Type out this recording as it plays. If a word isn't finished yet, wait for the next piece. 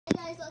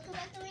guys, welcome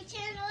back to my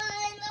channel.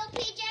 And little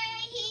PJ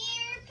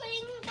here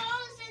putting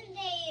balls in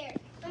there.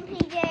 I'm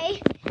PJ.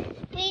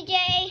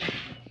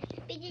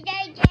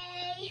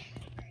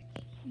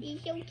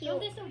 He's so cute.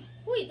 Hold this one.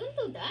 Wait, don't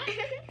do that.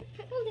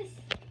 Hold this.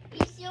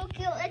 He's so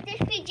cute. Like this,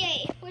 PJ.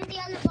 Where's the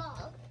other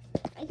ball?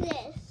 Like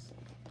this.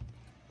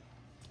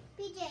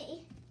 PJ.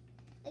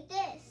 Like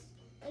this.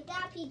 Like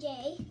that, PJ.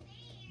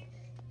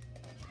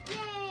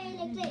 Yay!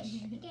 Like this.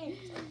 Again.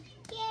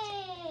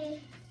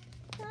 Yay!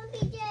 Come on,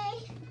 PJ.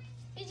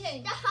 PJ.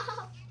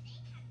 Stop.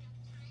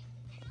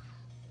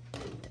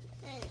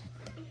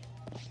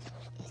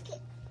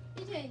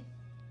 PJ.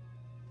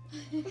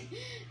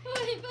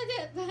 Wait, put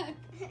it back.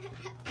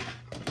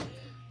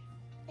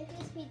 Like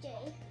this, PJ.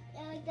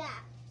 Yeah, like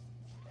that.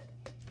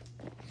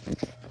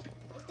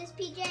 Like this,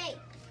 PJ.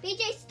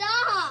 PJ,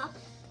 stop!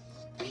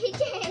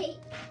 PJ!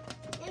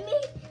 Let me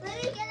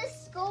get a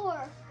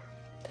score.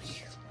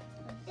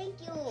 Thank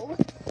you.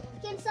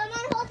 Can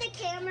someone hold the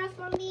camera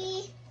for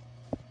me?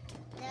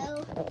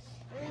 No.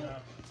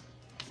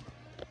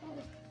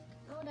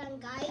 Hold on,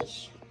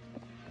 guys.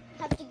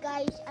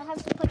 I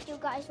have to put you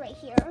guys right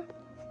here.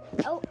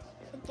 Oh,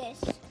 like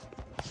this.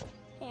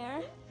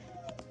 There.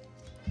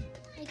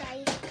 Hey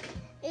guys.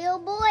 Little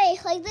boy,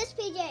 like this,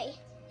 PJ.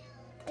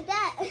 Like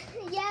that.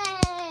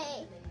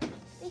 Yay!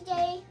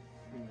 PJ.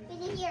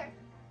 PJ here.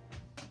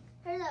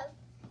 Hurry up.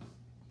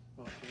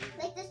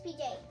 Like this,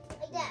 PJ.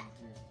 Like that.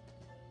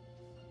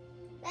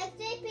 That's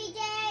it, PJ.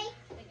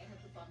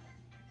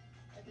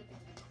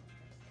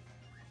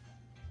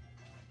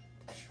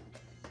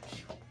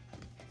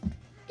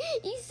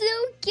 He's so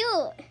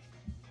cute.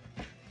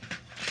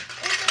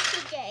 This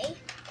is PJ.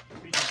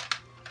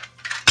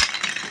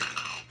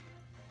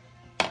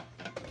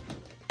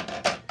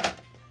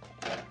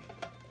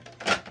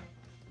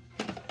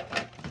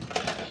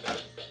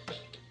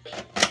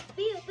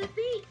 Feel the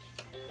beat.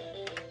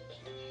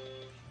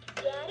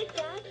 Got it,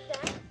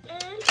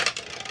 and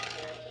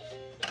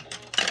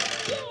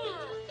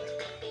yeah.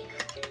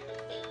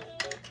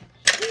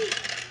 Beat.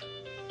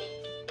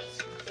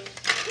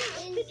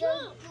 He's The so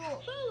drum. cool.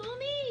 Follow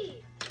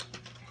me.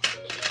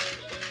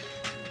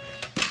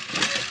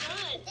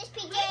 This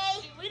PJ.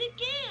 Let's do it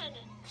again.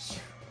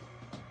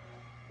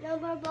 No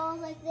more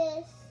balls like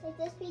this. Like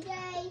this, PJ.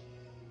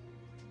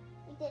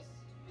 Like this.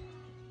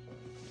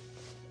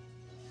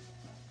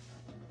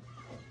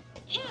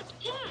 Tap,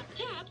 tap,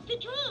 tap the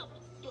drum.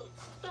 Boom,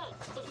 ba,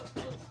 boom,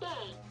 boom, ba.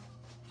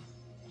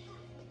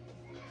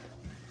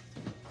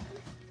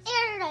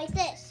 Air like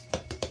this.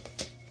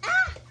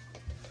 Ah!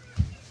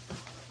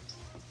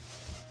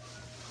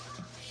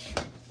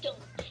 Dunk,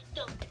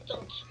 dunk,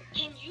 dunk.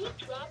 Can you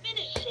drop in a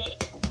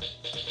shake?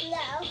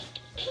 No.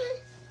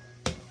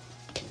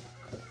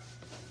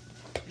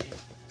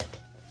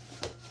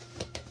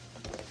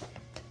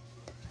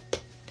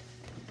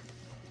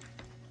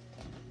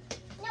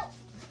 No.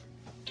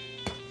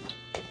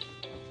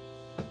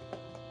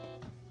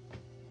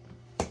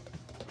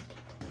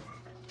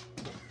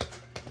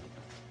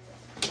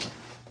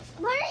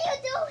 What are you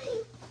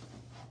doing?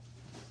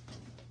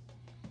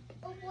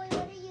 Oh boy, what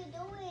are you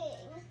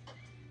doing?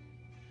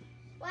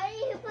 Why did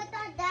you put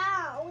that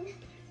down?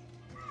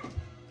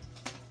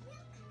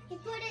 You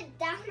put it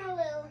down a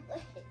little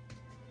bit.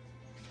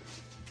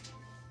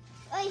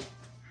 Oi.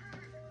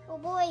 Oh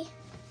boy.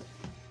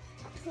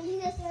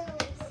 You just went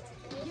away.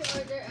 Did you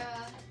order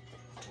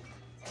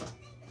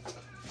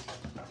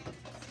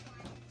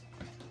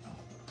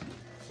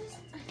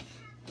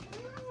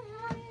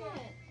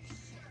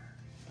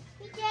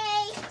PJ.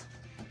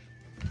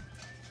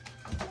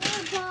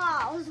 4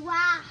 balls.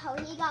 Wow,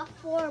 he got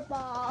 4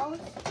 balls.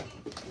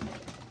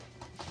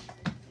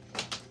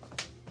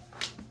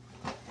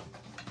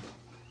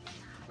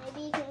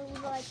 Maybe you can leave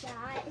it like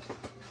that.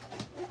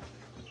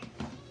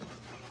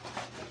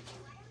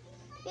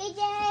 PJ,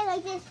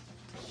 like this.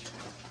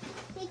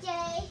 PJ.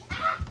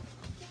 Ah!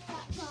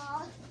 That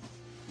ball.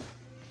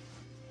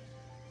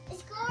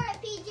 Score it,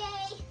 PJ.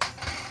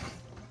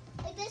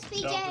 Like this,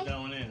 PJ. Don't put that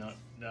one in.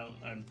 Down,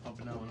 I'm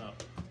pumping that one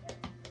up.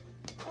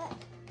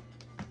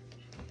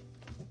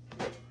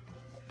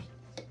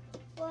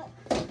 What?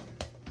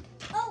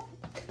 Oh!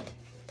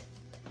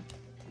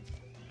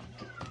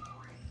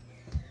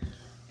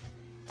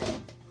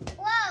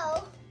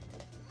 Whoa!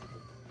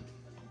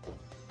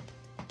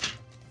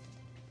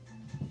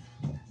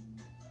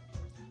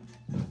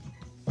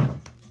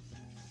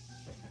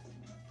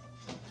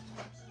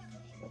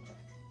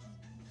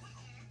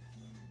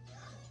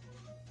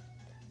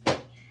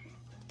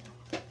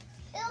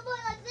 Little boy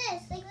like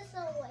this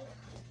little boy.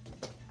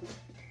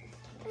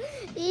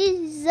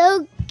 He's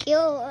so cute.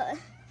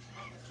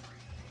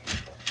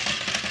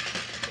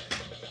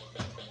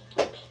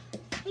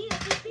 Feel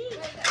the beat.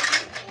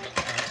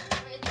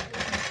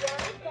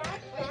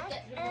 Got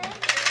it, and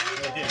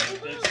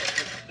Right there.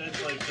 That's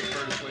like the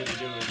first way to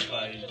do it is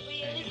by really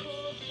hanging.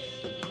 cool.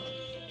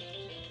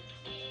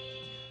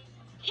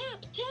 Tap,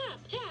 tap,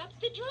 tap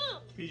the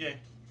drum. PJ.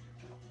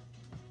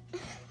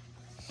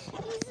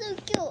 He's so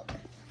cute.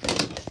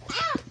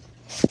 Ah!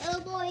 Oh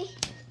boy.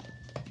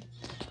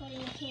 Putting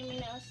the camera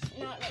now, it's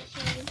not right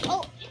here.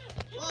 Oh!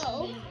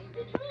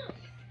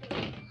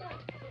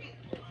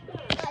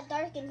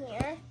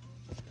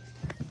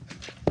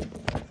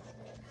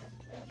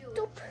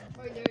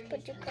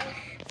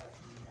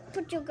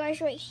 guys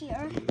right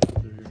here.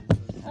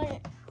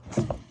 Alright.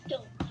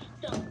 Don't.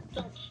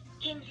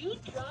 Can you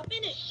drop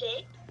in a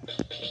shake?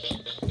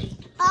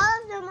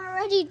 All of them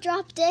already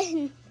dropped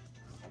in.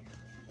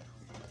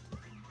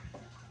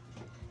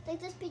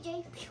 Like this,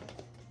 PJ.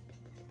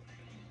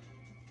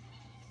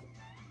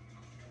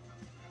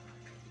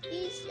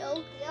 He's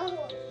so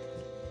cute.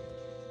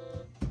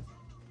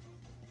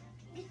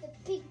 Get the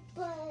big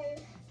bird.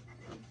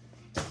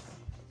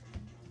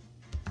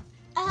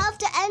 I have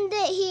to end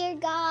it here,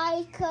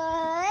 guys, 'cause